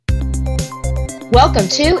Welcome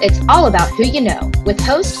to It's All About Who You Know with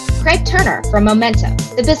host Craig Turner from Momentum,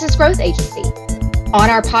 the business growth agency. On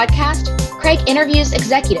our podcast, Craig interviews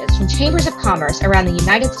executives from chambers of commerce around the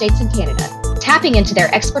United States and Canada, tapping into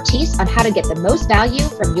their expertise on how to get the most value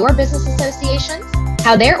from your business associations,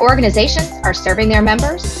 how their organizations are serving their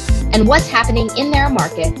members, and what's happening in their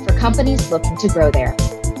market for companies looking to grow there.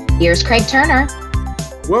 Here's Craig Turner.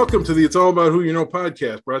 Welcome to the It's All About Who You Know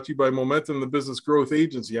podcast, brought to you by Momentum, the business growth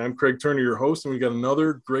agency. I'm Craig Turner, your host, and we got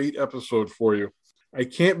another great episode for you. I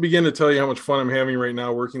can't begin to tell you how much fun I'm having right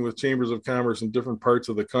now working with chambers of commerce in different parts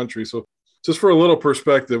of the country. So just for a little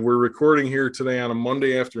perspective, we're recording here today on a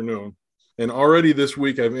Monday afternoon. And already this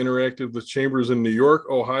week, I've interacted with chambers in New York,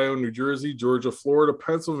 Ohio, New Jersey, Georgia, Florida,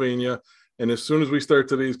 Pennsylvania, and as soon as we start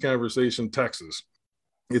today's conversation, Texas.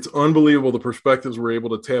 It's unbelievable the perspectives we're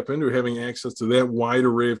able to tap into, having access to that wide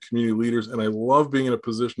array of community leaders. And I love being in a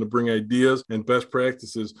position to bring ideas and best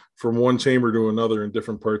practices from one chamber to another in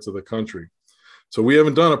different parts of the country. So we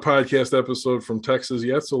haven't done a podcast episode from Texas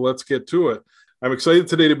yet, so let's get to it. I'm excited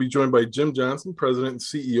today to be joined by Jim Johnson, President and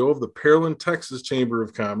CEO of the Pearland, Texas Chamber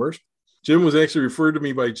of Commerce. Jim was actually referred to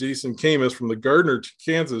me by Jason Camus from the Gardner,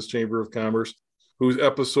 Kansas Chamber of Commerce, whose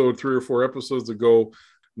episode 3 or 4 episodes ago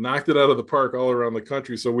knocked it out of the park all around the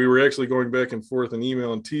country. So we were actually going back and forth in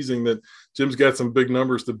email and teasing that Jim's got some big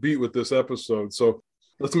numbers to beat with this episode. So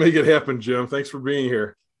let's make it happen, Jim. Thanks for being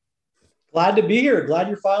here. Glad to be here. Glad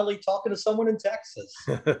you're finally talking to someone in Texas.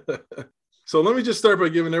 So let me just start by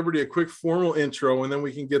giving everybody a quick formal intro, and then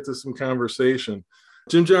we can get to some conversation.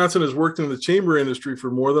 Jim Johnson has worked in the chamber industry for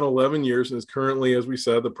more than 11 years and is currently, as we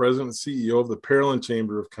said, the president and CEO of the Pearland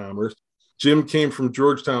Chamber of Commerce. Jim came from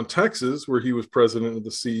Georgetown, Texas, where he was president and the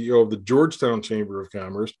CEO of the Georgetown Chamber of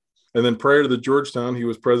Commerce. And then prior to the Georgetown, he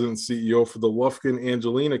was president and CEO for the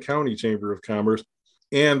Lufkin-Angelina County Chamber of Commerce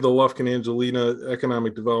and the Lufkin-Angelina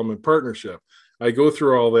Economic Development Partnership. I go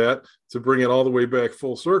through all that to bring it all the way back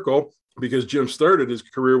full circle because Jim started his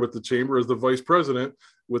career with the chamber as the vice president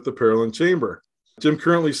with the Pearland Chamber. Jim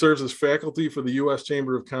currently serves as faculty for the U.S.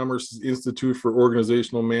 Chamber of Commerce's Institute for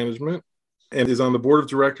Organizational Management and is on the board of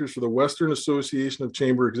directors for the Western Association of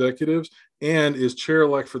Chamber Executives and is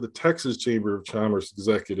chair-elect for the Texas Chamber of Commerce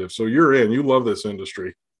Executives. So you're in. You love this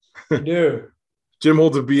industry. I do. Jim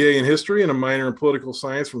holds a BA in history and a minor in political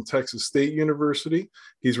science from Texas State University.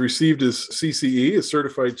 He's received his CCE, a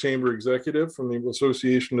certified chamber executive from the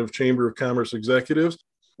Association of Chamber of Commerce Executives,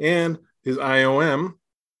 and his IOM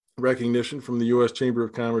recognition from the U.S. Chamber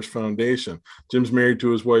of Commerce Foundation. Jim's married to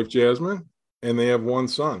his wife, Jasmine, and they have one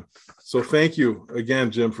son. So thank you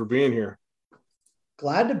again, Jim, for being here.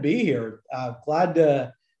 Glad to be here. Glad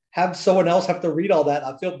to have someone else have to read all that.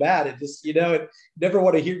 I feel bad. It just, you never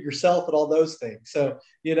want to hear yourself and all those things. So,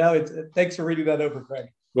 thanks for reading that over, Craig.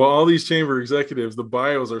 Well, all these chamber executives, the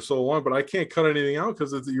bios are so long, but I can't cut anything out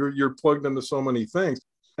because you're plugged into so many things.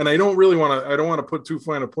 And I don't want to put too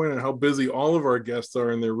fine a point on how busy all of our guests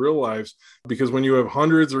are in their real lives, because when you have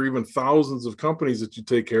hundreds or even thousands of companies that you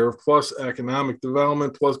take care of, plus economic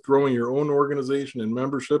development, plus growing your own organization and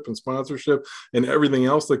membership and sponsorship and everything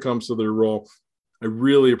else that comes to their role, I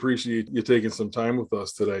really appreciate you taking some time with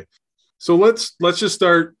us today. So let's just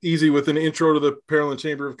start easy with an intro to the Pearland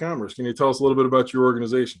Chamber of Commerce. Can you tell us a little bit about your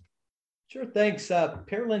organization? Sure, thanks.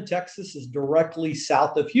 Pearland, Texas is directly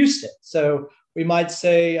south of Houston. So we might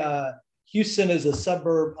say Houston is a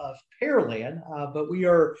suburb of Pearland, but we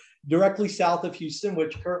are directly south of Houston,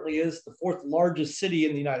 which currently is the 4th largest city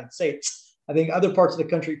in the United States. I think other parts of the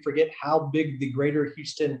country forget how big the greater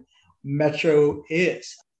Houston metro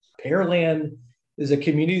is. Pearland is a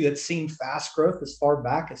community that's seen fast growth as far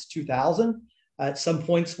back as 2000. At some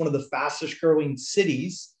points, one of the fastest growing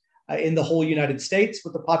cities in the whole United States,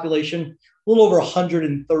 with a population a little over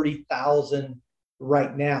 130,000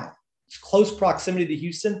 right now. Close proximity to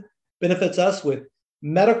Houston benefits us with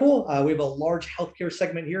medical. We have a large healthcare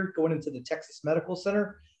segment here going into the Texas Medical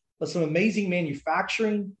Center, but some amazing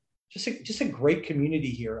manufacturing, just a great community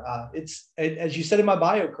here. It's, as you said in my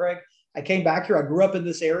bio, Craig, I came back here. I grew up in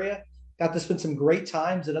this area, got to spend some great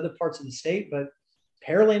times in other parts of the state, but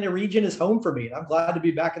Pearland region is home for me. And I'm glad to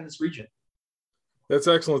be back in this region. That's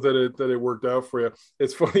excellent that it worked out for you.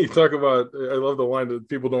 It's funny you talk about, I love the line that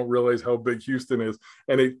people don't realize how big Houston is.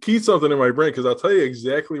 And it keeps something in my brain because I'll tell you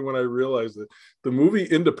exactly when I realized it. The movie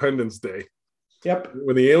Independence Day. Yep.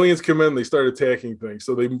 When the aliens come in, they start attacking things.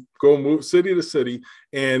 So they move city to city,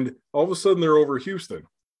 and all of a sudden they're over Houston.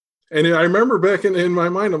 And I remember back in my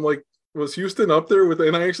mind, I'm like, was Houston up there with,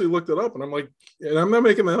 and I actually looked it up and I'm like, and I'm not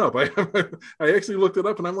making that up. I actually looked it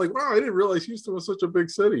up and I'm like, wow, I didn't realize Houston was such a big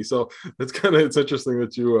city. So it's interesting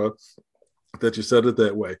that you that you said it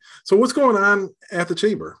that way. So what's going on at the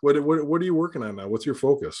chamber? What are you working on now? What's your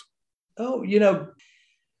focus? Oh,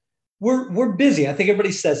 we're busy. I think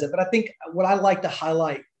everybody says it, but I think what I like to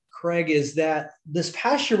highlight, Craig, is that this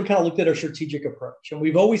past year we kind of looked at our strategic approach, and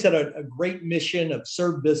we've always had a great mission of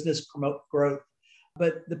serve business, promote growth.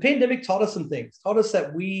 But the pandemic taught us some things, taught us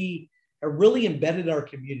that we are really embedded in our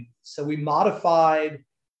community. So we modified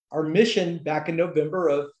our mission back in November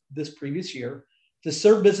of this previous year to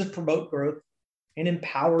serve business, promote growth, and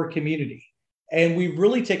empower community. And we've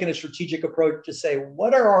really taken a strategic approach to say,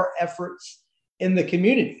 what are our efforts in the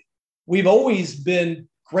community? We've always been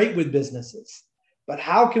great with businesses, but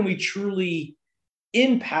how can we truly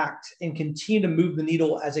impact and continue to move the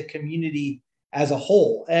needle as a community as a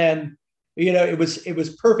whole? And it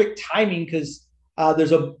was perfect timing because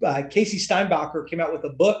there's Casey Steinbacher came out with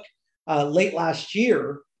a book late last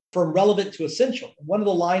year, From Relevant to Essential. One of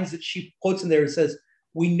the lines that she quotes in there says,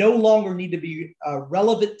 we no longer need to be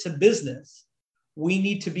relevant to business. We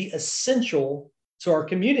need to be essential to our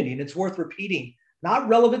community. And it's worth repeating, not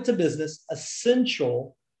relevant to business,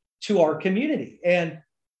 essential to our community. And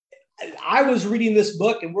I was reading this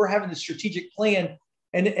book and we're having the strategic plan.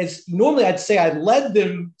 And as normally I'd say I led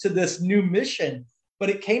them to this new mission, but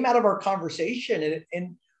it came out of our conversation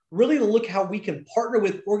and really to look how we can partner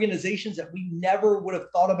with organizations that we never would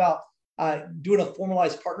have thought about doing a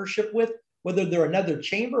formalized partnership with, whether they're another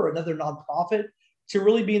chamber or another nonprofit, to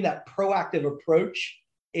really be in that proactive approach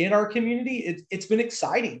in our community. It's been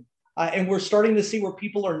exciting. And we're starting to see where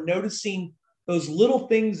people are noticing those little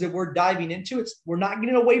things that we're diving into. We're not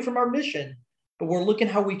getting away from our mission, but we're looking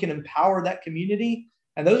how we can empower that community.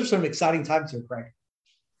 And those are some exciting times here, Craig.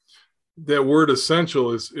 That word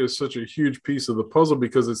essential is such a huge piece of the puzzle,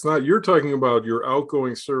 because it's not, you're talking about your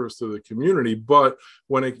outgoing service to the community, but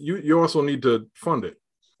when you also need to fund it.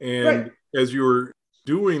 And right. As you're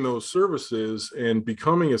doing those services and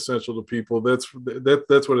becoming essential to people, that's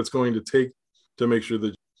what it's going to take to make sure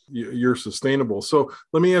that you're sustainable. So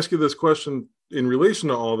let me ask you this question in relation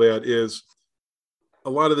to all that. Is a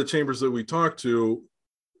lot of the chambers that we talk to,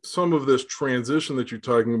 some of this transition that you're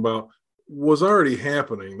talking about was already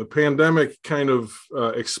happening. The pandemic kind of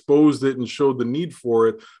exposed it and showed the need for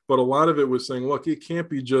it, but a lot of it was saying, look, it can't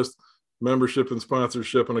be just membership and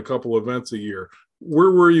sponsorship and a couple events a year.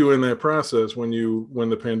 Where were you in that process when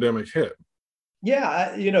the pandemic hit?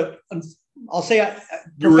 Yeah, I'll say I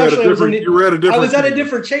was at a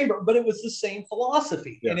different chamber, but it was the same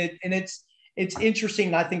philosophy. Yeah. And it's interesting.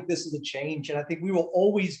 And I think this is a change. And I think we will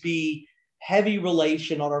always be heavy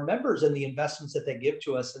relation on our members and the investments that they give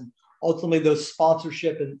to us, and ultimately those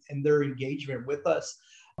sponsorship and their engagement with us.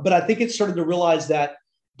 But I think it started to realize that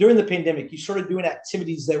during the pandemic, you started doing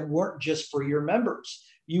activities that weren't just for your members.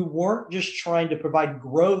 You weren't just trying to provide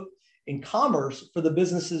growth in commerce for the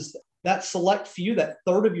businesses, that select few, that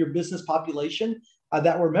third of your business population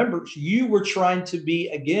that were members. You were trying to be,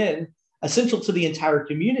 again, essential to the entire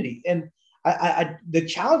community. And the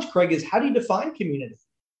challenge, Craig, is how do you define community?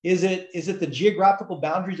 Is it the geographical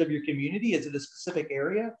boundaries of your community? Is it a specific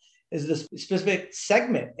area? Is it a specific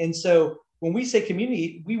segment? And so when we say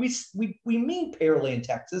community, we mean Pearland,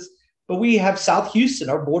 Texas, but we have South Houston,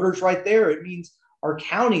 our border's right there. It means our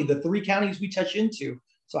county, the 3 counties we touch into.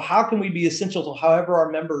 So how can we be essential to however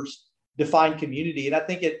our members define community? And I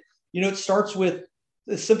think it starts with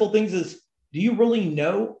the simple things as, do you really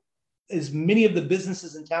know as many of the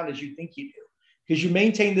businesses in town as you think you do? Because you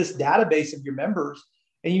maintain this database of your members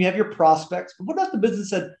and you have your prospects. But what about the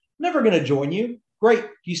business that never going to join you? Great.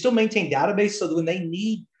 You still maintain database so that when they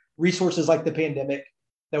need resources like the pandemic,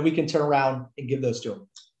 that we can turn around and give those to them.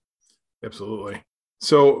 Absolutely.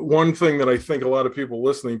 So one thing that I think a lot of people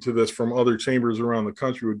listening to this from other chambers around the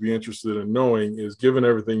country would be interested in knowing is, given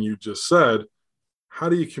everything you just said, how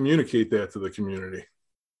do you communicate that to the community?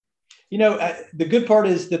 The good part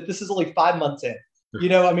is that this is only 5 months in.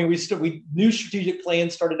 We new strategic plan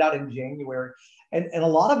started out in January, and a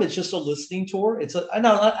lot of it's just a listening tour.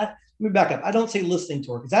 Let me back up. I don't say listening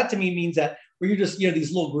tour, because that to me means that where you're just,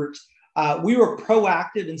 these little groups. We were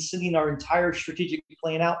proactive in sending our entire strategic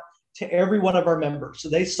plan out to every one of our members. So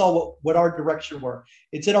they saw what our direction were.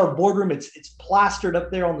 It's in our boardroom. It's plastered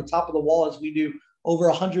up there on the top of the wall as we do over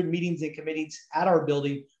 100 meetings and committees at our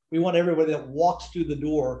building. We want everybody that walks through the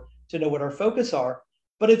door to know what our focus are.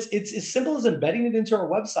 But it's as simple as embedding it into our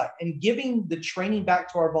website and giving the training back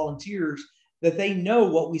to our volunteers that they know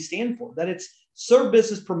what we stand for, that it's serve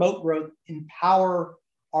business, promote growth, empower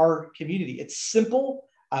our community. It's simple.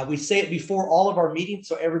 We say it before all of our meetings,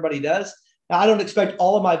 so everybody does. Now, I don't expect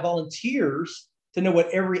all of my volunteers to know what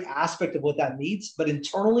every aspect of what that means, but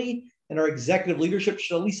internally and our executive leadership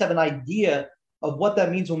should at least have an idea of what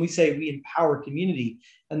that means when we say we empower community.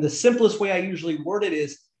 And the simplest way I usually word it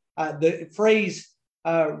is the phrase,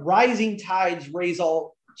 rising tides raise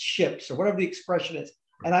all ships, or whatever the expression is.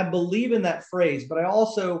 And I believe in that phrase, but I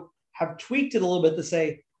also have tweaked it a little bit to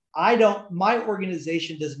say, my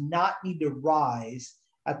organization does not need to rise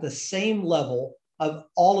at the same level of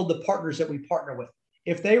all of the partners that we partner with.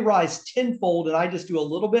 If they rise tenfold and I just do a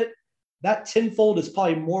little bit, that tenfold is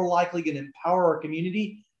probably more likely going to empower our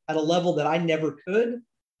community at a level that I never could.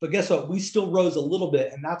 But guess what? We still rose a little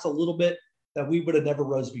bit, and that's a little bit that we would have never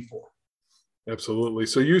rose before. Absolutely.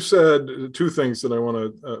 So you said two things that I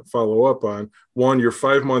want to follow up on. One, you're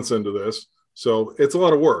 5 months into this. So it's a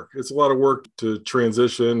lot of work. It's a lot of work to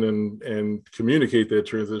transition and communicate that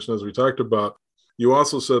transition, as we talked about. You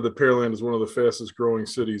also said that Pearland is one of the fastest growing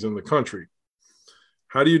cities in the country.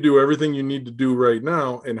 How do you do everything you need to do right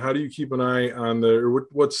now? And how do you keep an eye on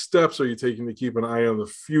what steps are you taking to keep an eye on the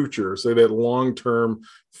future? Say that long-term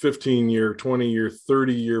 15-year, 20-year,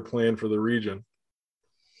 30-year plan for the region.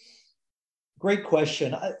 Great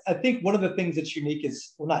question. I think one of the things that's unique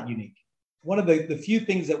is, well, not unique. One of the few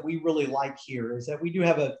things that we really like here is that we do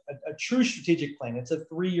have a true strategic plan. It's a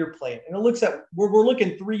 3-year plan. And it looks at, we're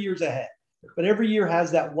looking 3 years ahead, but every year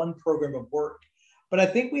has that one program of work. But I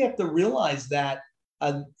think we have to realize that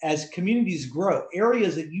as communities grow,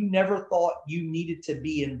 areas that you never thought you needed to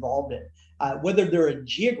be involved in, whether they're a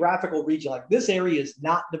geographical region, like this area is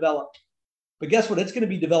not developed, but guess what? It's going to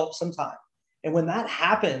be developed sometime. And when that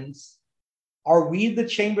happens, are we the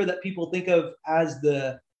chamber that people think of as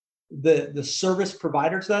the service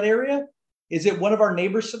provider to that area? Is it one of our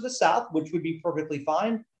neighbors to the south, which would be perfectly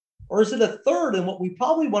fine? Or is it a third? And what we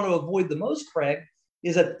probably want to avoid the most, Craig,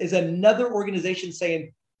 is another organization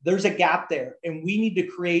saying, there's a gap there, and we need to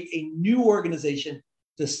create a new organization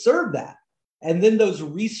to serve that. And then those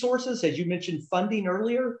resources, as you mentioned, funding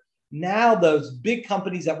earlier, now those big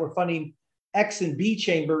companies that were funding X and B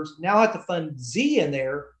chambers now have to fund Z in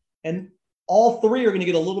there, and all three are going to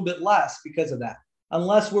get a little bit less because of that,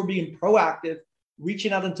 unless we're being proactive,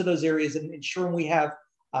 reaching out into those areas and ensuring we have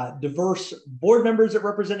diverse board members that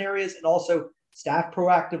represent areas, and also staff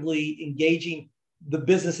proactively engaging the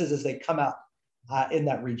businesses as they come out in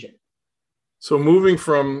that region. So moving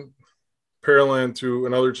from Pearland to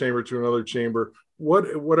another chamber,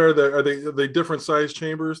 what are they different size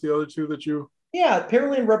chambers, the other two that you? Yeah,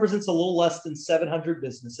 Pearland represents a little less than 700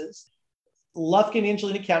 businesses. Lufkin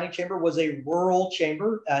Angelina County Chamber was a rural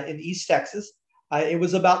chamber in East Texas. It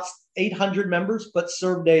was about 800 members, but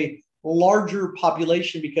served a larger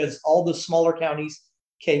population because all the smaller counties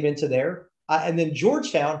came into there. And then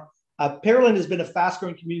Georgetown, Pearland has been a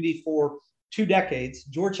fast-growing community for 2 decades.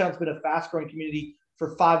 Georgetown's been a fast-growing community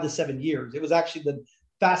for 5 to 7 years. It was actually the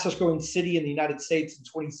fastest-growing city in the United States in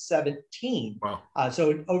 2017. Wow!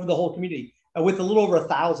 So over the whole community, with a little over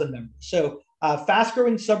 1,000 members. So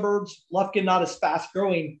fast-growing suburbs. Lufkin not as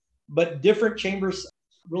fast-growing, but different chambers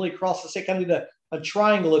really across the state. Kind of a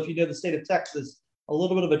triangle, if you know the state of Texas, a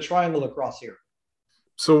little bit of a triangle across here.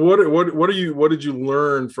 So what did you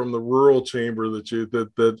learn from the rural chamber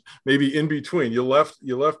that maybe in between you left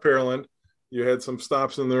Pearland, you had some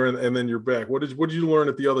stops in there, and then you're back. What did you learn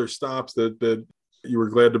at the other stops that you were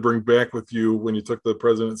glad to bring back with you when you took the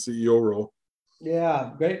president CEO role?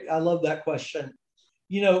 Yeah, great. I love that question.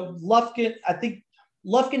 You know, Lufkin, I think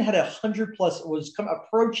Lufkin had 100 plus, was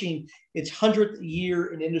approaching its 100th year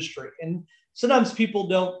in industry. And sometimes people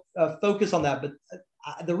don't focus on that. But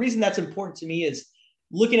the reason that's important to me is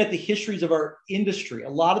looking at the histories of our industry. A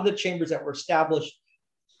lot of the chambers that were established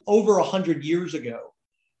over 100 years ago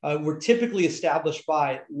were typically established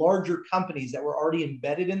by larger companies that were already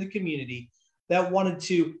embedded in the community that wanted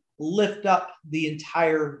to lift up the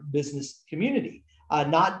entire business community.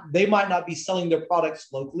 They might not be selling their products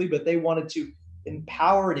locally, but they wanted to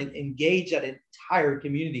empower and engage that entire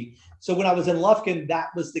community. So when I was in Lufkin, that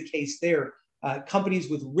was the case there. Companies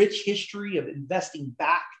with rich history of investing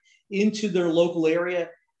back into their local area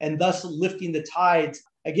and thus lifting the tides.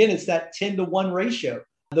 Again, it's that 10-to-1 ratio.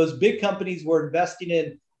 Those big companies were investing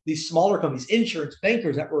in these smaller companies, insurance,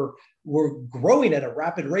 bankers that were growing at a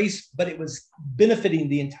rapid rate, but it was benefiting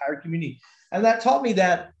the entire community. And that taught me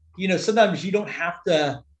that, you know, sometimes you don't have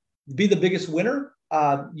to be the biggest winner.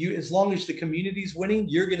 As long as the community's winning,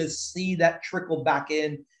 you're going to see that trickle back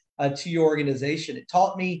in to your organization. It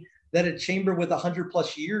taught me that a chamber with 100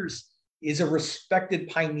 plus years is a respected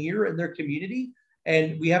pioneer in their community.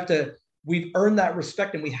 And we've earned that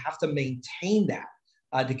respect, and we have to maintain that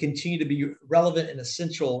to continue to be relevant and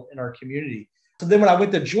essential in our community. So then when I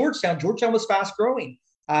went to Georgetown was fast growing.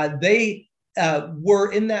 They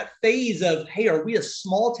were in that phase of, hey, are we a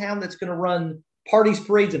small town that's going to run parties,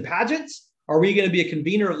 parades, and pageants? Are we going to be a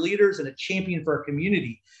convener of leaders and a champion for our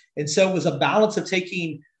community? And so it was a balance of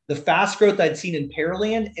taking the fast growth I'd seen in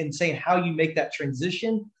Pearland and saying how you make that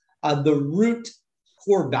transition, the root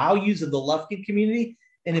core values of the Lufkin community,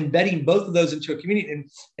 and embedding both of those into a community,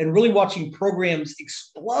 and really watching programs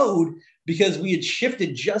explode because we had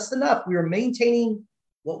shifted just enough. We were maintaining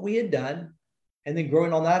what we had done and then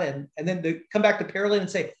growing on that. And then to come back to Pearland and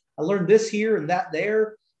say, I learned this here and that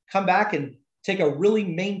there, come back and take a really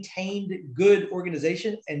maintained good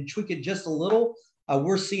organization and tweak it just a little.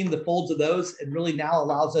 We're seeing the folds of those, and really now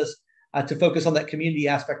allows us to focus on that community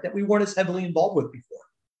aspect that we weren't as heavily involved with before.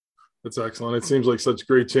 That's excellent. It seems like such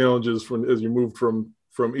great challenges as you moved from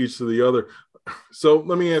each to the other. So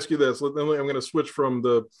let me ask you this. I'm going to switch from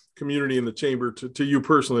the community and the chamber to you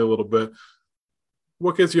personally a little bit.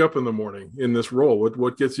 What gets you up in the morning in this role?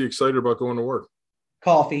 What gets you excited about going to work?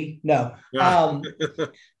 Coffee. No. Yeah.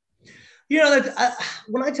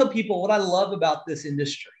 When I tell people what I love about this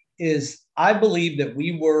industry is I believe that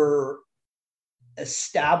we were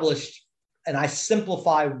established, and I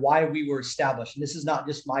simplify why we were established. And this is not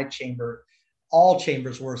just my chamber. All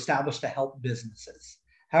chambers were established to help businesses.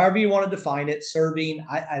 However you want to define it, serving,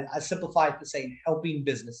 I simplify it to saying helping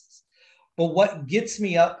businesses. But what gets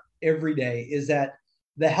me up every day is that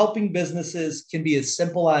the helping businesses can be as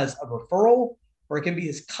simple as a referral, or it can be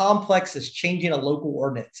as complex as changing a local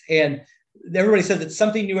ordinance. And everybody says it's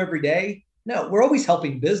something new every day. No, we're always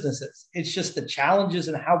helping businesses. It's just the challenges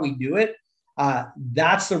and how we do it.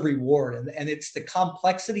 That's the reward. And it's the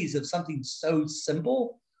complexities of something so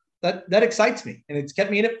simple that excites me. And it's kept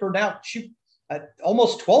me in it for now,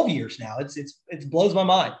 almost 12 years now. It blows my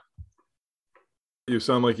mind. You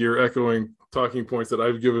sound like you're echoing talking points that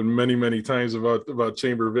I've given many, many times about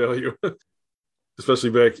chamber value. Especially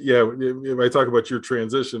back, if I talk about your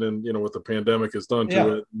transition and, what the pandemic has done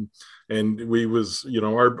to it. And we was,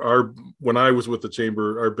 our when I was with the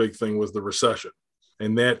chamber, our big thing was the recession.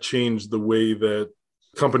 And that changed the way that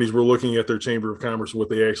companies were looking at their chamber of commerce and what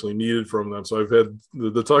they actually needed from them. So I've had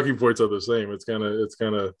the talking points are the same. It's kind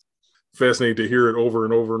of fascinating to hear it over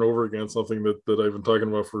and over and over again, something that I've been talking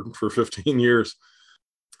about for 15 years.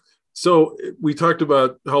 So we talked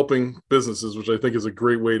about helping businesses, which I think is a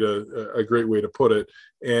great way to put it.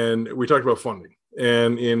 And we talked about funding.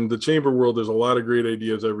 And in the chamber world, there's a lot of great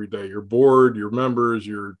ideas every day. Your board, your members,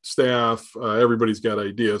 your staff, everybody's got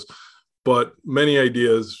ideas. But many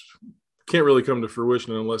ideas can't really come to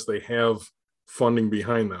fruition unless they have funding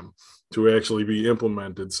behind them to actually be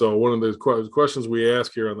implemented. So one of the questions we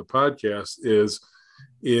ask here on the podcast is,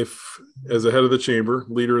 if, as a head of the chamber,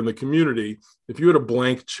 leader in the community, if you had a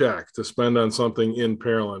blank check to spend on something in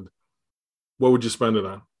Pearland, what would you spend it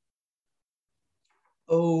on?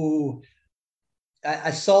 Oh,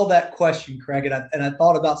 I saw that question, Craig, and I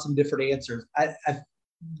thought about some different answers.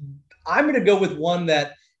 I'm going to go with one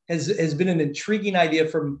that has been an intriguing idea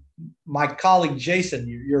from my colleague, Jason,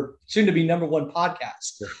 your soon-to-be #1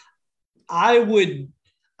 podcast. Sure.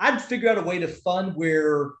 I'd figure out a way to fund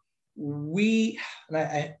where we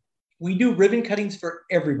do ribbon cuttings for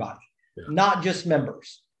everybody, not just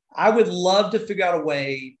members. I would love to figure out a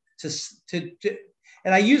way to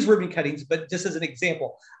and I use ribbon cuttings, but just as an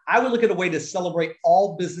example, I would look at a way to celebrate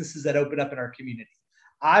all businesses that open up in our community.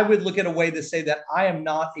 I would look at a way to say that I am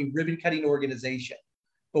not a ribbon cutting organization,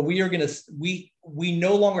 but we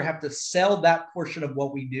no longer have to sell that portion of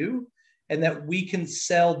what we do, and that we can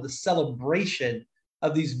sell the celebration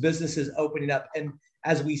of these businesses opening up. And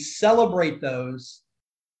as we celebrate those,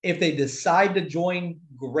 if they decide to join,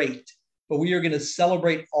 great. But we are going to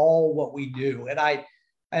celebrate all what we do. And I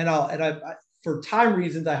for time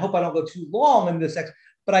reasons, I hope I don't go too long in this.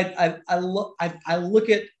 But I look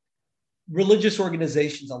at religious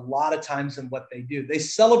organizations a lot of times in what they do. They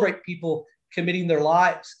celebrate people committing their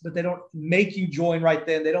lives, but they don't make you join right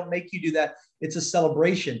then. They don't make you do that. It's a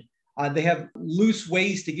celebration. They have loose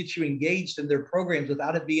ways to get you engaged in their programs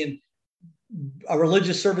without it being a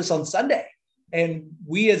religious service on Sunday. And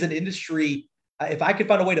we as an industry, if I could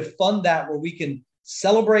find a way to fund that where we can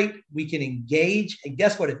celebrate, we can engage. And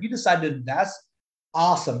guess what? If you decide to invest,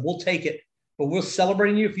 awesome, we'll take it. But we're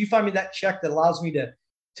celebrating you. If you find me that check that allows me to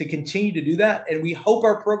continue to do that, and we hope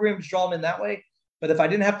our programs draw them in that way. But if I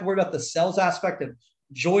didn't have to worry about the sales aspect of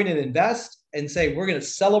join and invest and say, we're going to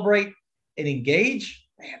celebrate and engage,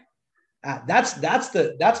 man,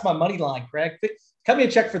 that's my money line, Craig. Cut me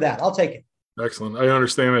a check for that. I'll take it. Excellent. I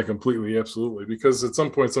understand that completely. Absolutely. Because at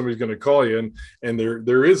some point somebody's going to call you and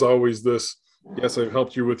there is always this, yes, I've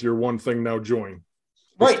helped you with your one thing, now join.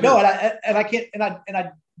 Right. No,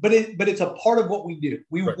 but it's a part of what we do.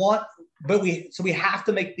 We want, so we have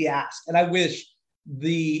to make the ask. And I wish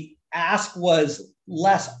the ask was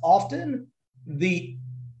less often, the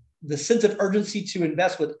sense of urgency to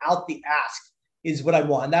invest without the ask is what I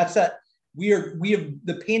want. And that's that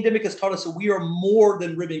the pandemic has taught us that we are more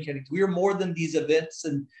than ribbon cuttings. We are more than these events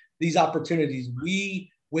and these opportunities.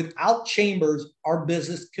 Without chambers, our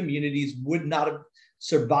business communities would not have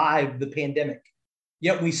survived the pandemic.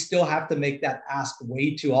 Yet we still have to make that ask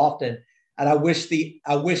way too often. And I wish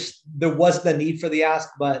there was the need for the ask,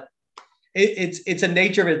 but it's a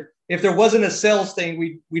nature of it. If there wasn't a sales thing,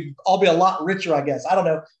 we'd all be a lot richer, I guess. I don't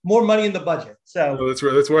know, more money in the budget. So that's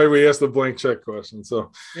right. That's why we asked the blank check question. So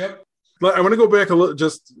yep. I want to go back a little,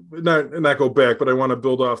 just not go back, but I want to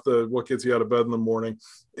build off what gets you out of bed in the morning.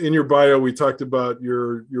 In your bio, we talked about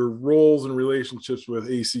your roles and relationships with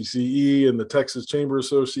ACCE and the Texas Chamber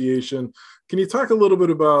Association. Can you talk a little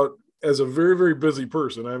bit about, as a very, very busy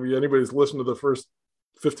person, I mean, anybody who's listened to the first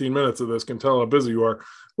 15 minutes of this can tell how busy you are.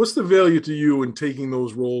 What's the value to you in taking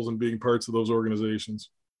those roles and being parts of those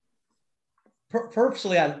organizations?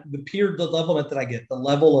 Personally, the peer development that I get, the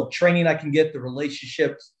level of training I can get, the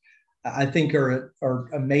relationships, I think are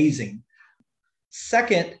amazing.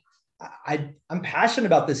 Second, I'm passionate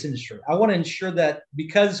about this industry. I want to ensure that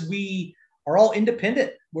because we are all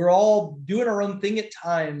independent, we're all doing our own thing at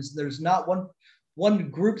times. There's not one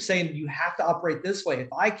group saying you have to operate this way.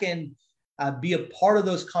 If I can be a part of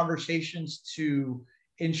those conversations to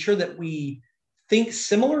ensure that we think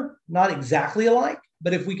similar, not exactly alike,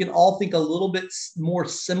 but if we can all think a little bit more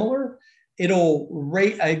similar, it'll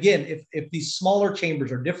rate again. If these smaller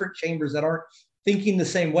chambers or different chambers that aren't thinking the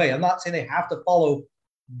same way, I'm not saying they have to follow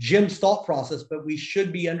Jim's thought process, but we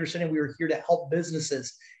should be understanding we are here to help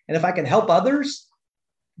businesses. And if I can help others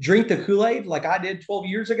drink the Kool-Aid like I did 12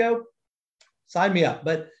 years ago, sign me up.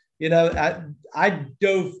 But I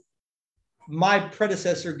dove. My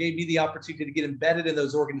predecessor gave me the opportunity to get embedded in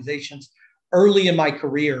those organizations early in my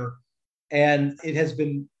career, and it has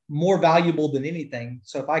been more valuable than anything.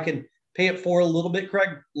 So if I can pay it forward a little bit, Craig,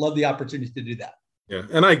 love the opportunity to do that. Yeah,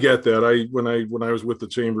 and I get that. When I was with the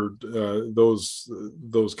chamber,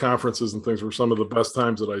 those conferences and things were some of the best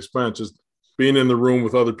times that I spent, just being in the room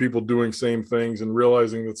with other people doing same things and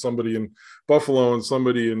realizing that somebody in Buffalo and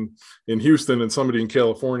somebody in Houston and somebody in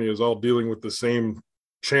California is all dealing with the same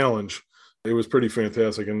challenge. It was pretty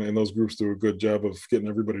fantastic, and those groups do a good job of getting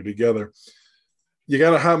everybody together. You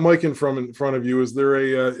got a hot mic in front of you. Is there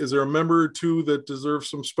a member or two that deserves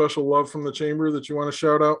some special love from the chamber that you want to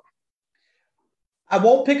shout out? I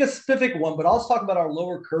won't pick a specific one, but I'll talk about our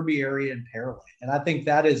Lower Kirby area in Pearland. And I think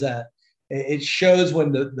that it shows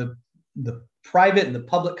when the private and the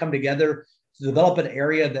public come together to develop an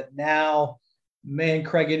area that now, man,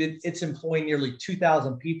 Craig, it's employing nearly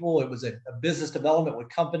 2,000 people. It was a business development with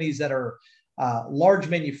companies that are large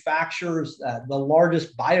manufacturers. The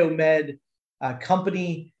largest biomed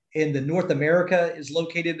company in the North America is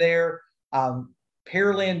located there.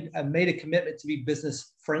 Pearland made a commitment to be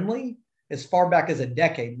business friendly as far back as a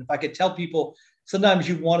decade. And if I could tell people, sometimes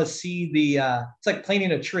you want to see it's like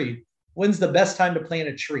planting a tree. When's the best time to plant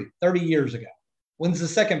a tree? 30 years ago. When's the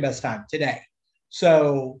second best time? Today.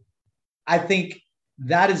 So I think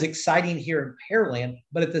that is exciting here in Pearland,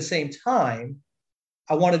 but at the same time,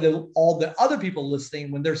 I wanted all the other people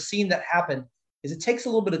listening, when they're seeing that happen, is it takes a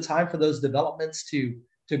little bit of time for those developments to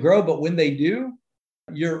grow. But when they do,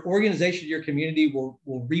 your organization, your community will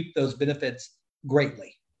reap those benefits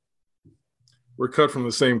greatly. We're cut from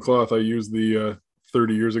the same cloth. I use the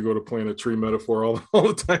 30 years ago to plant a tree metaphor all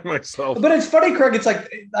the time myself. But it's funny, Craig. It's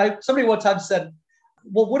like somebody one time said,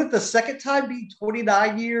 well, would it the second time be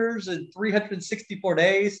 29 years and 364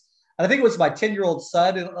 days? And I think it was my 10-year-old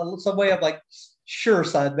son. In some way, I'm like, sure,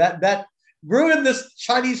 son. That ruined this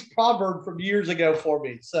Chinese proverb from years ago for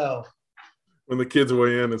me. So when the kids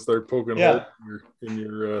weigh in and start poking holes in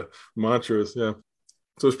your mantras, yeah.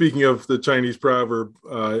 So speaking of the Chinese proverb,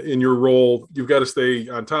 in your role, you've got to stay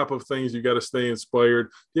on top of things. You've got to stay inspired.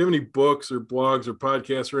 Do you have any books or blogs or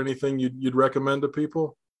podcasts or anything you'd recommend to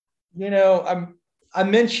people? I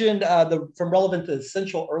mentioned From Relevant to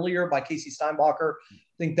Essential earlier by Casey Steinbacher. I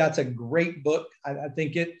think that's a great book. I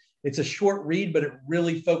think it's a short read, but it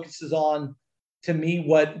really focuses on, to me,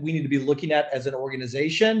 what we need to be looking at as an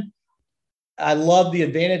organization. I love The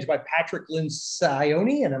Advantage by Patrick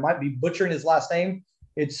Lencioni, and I might be butchering his last name.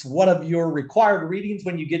 It's one of your required readings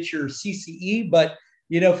when you get your CCE, but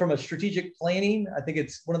from a strategic planning, I think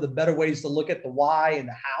it's one of the better ways to look at the why and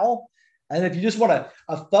the how. And if you just want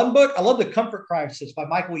a fun book, I love The Comfort Crisis by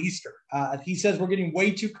Michael Easter. He says we're getting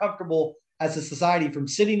way too comfortable as a society, from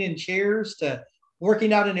sitting in chairs to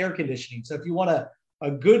working out in air conditioning. So if you want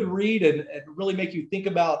a good read and really make you think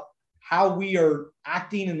about how we are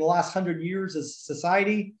acting in the last 100 years as a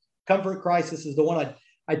society, Comfort Crisis is the one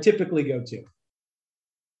I typically go to.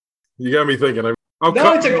 You got me thinking.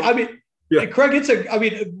 Craig,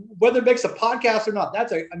 whether it makes a podcast or not,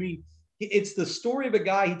 it's the story of a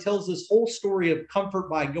guy. He tells this whole story of comfort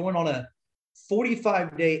by going on a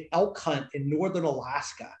 45-day elk hunt in northern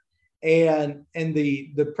Alaska, and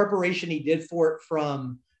the preparation he did for it,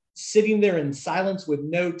 from sitting there in silence with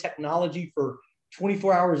no technology for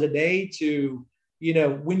 24 hours a day to,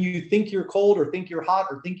 when you think you're cold or think you're hot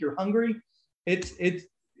or think you're hungry. It's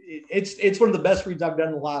one of the best reads I've done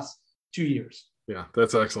in the last 2 years. Yeah,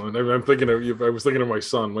 that's excellent. I was thinking of my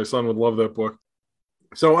son. My son would love that book.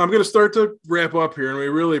 So I'm going to start to wrap up here, and we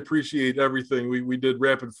really appreciate everything. We did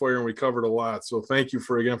rapid fire and we covered a lot. So thank you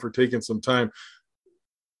for taking some time.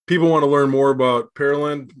 People want to learn more about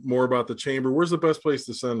Pearland, more about the Chamber. Where's the best place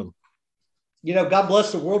to send them? God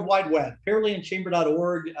bless the World Wide Web.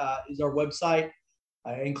 PearlandChamber.org is our website.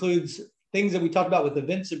 It includes things that we talked about with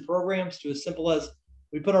events and programs, to as simple as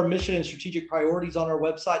we put our mission and strategic priorities on our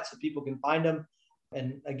website so people can find them.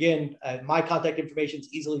 And again, my contact information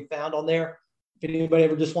is easily found on there. If anybody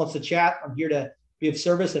ever just wants to chat, I'm here to be of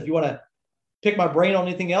service. If you want to pick my brain on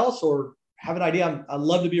anything else or have an idea, I'd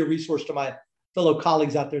love to be a resource to my fellow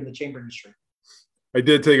colleagues out there in the chamber industry. I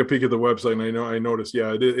did take a peek at the website, and I noticed,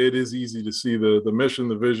 it is easy to see the mission,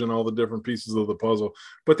 the vision, all the different pieces of the puzzle.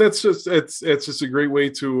 But it's just a great way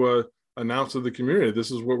to announce to the community,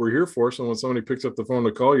 this is what we're here for. So when somebody picks up the phone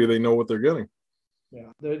to call you, they know what they're getting. Yeah,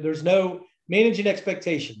 there's no managing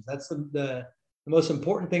expectations. That's the most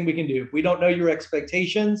important thing we can do. If we don't know your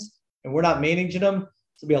expectations and we're not managing them,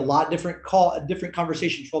 it's gonna be a different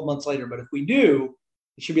conversation 12 months later. But if we do,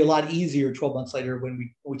 it should be a lot easier 12 months later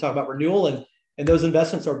when we talk about renewal and those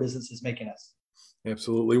investments our business is making us.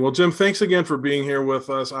 Absolutely. Well, Jim, thanks again for being here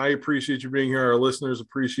with us. I appreciate you being here. Our listeners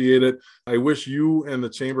appreciate it. I wish you and the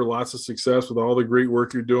Chamber lots of success with all the great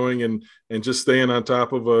work you're doing and just staying on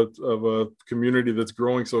top of a community that's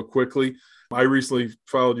growing so quickly. I recently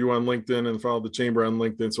followed you on LinkedIn and followed the Chamber on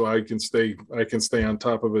LinkedIn, so I can stay on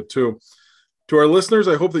top of it too. To our listeners,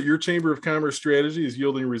 I hope that your Chamber of Commerce strategy is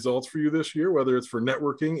yielding results for you this year, whether it's for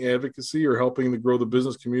networking, advocacy, or helping to grow the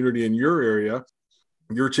business community in your area.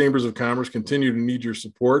 Your chambers of commerce continue to need your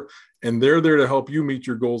support, and they're there to help you meet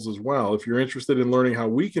your goals as well. If you're interested in learning how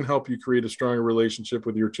we can help you create a stronger relationship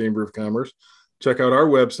with your chamber of commerce, check out our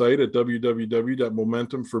website at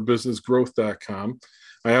www.momentumforbusinessgrowth.com.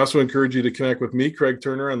 I also encourage you to connect with me, Craig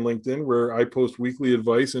Turner, on LinkedIn, where I post weekly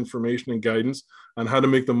advice, information, and guidance on how to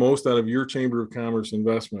make the most out of your chamber of commerce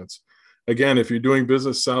investments. Again, if you're doing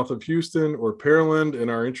business south of Houston or Pearland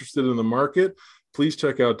and are interested in the market, please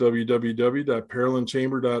check out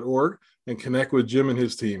www.pearlandchamber.org and connect with Jim and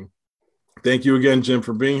his team. Thank you again, Jim,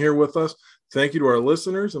 for being here with us. Thank you to our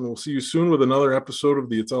listeners, and we'll see you soon with another episode of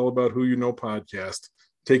the It's All About Who You Know podcast.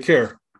 Take care.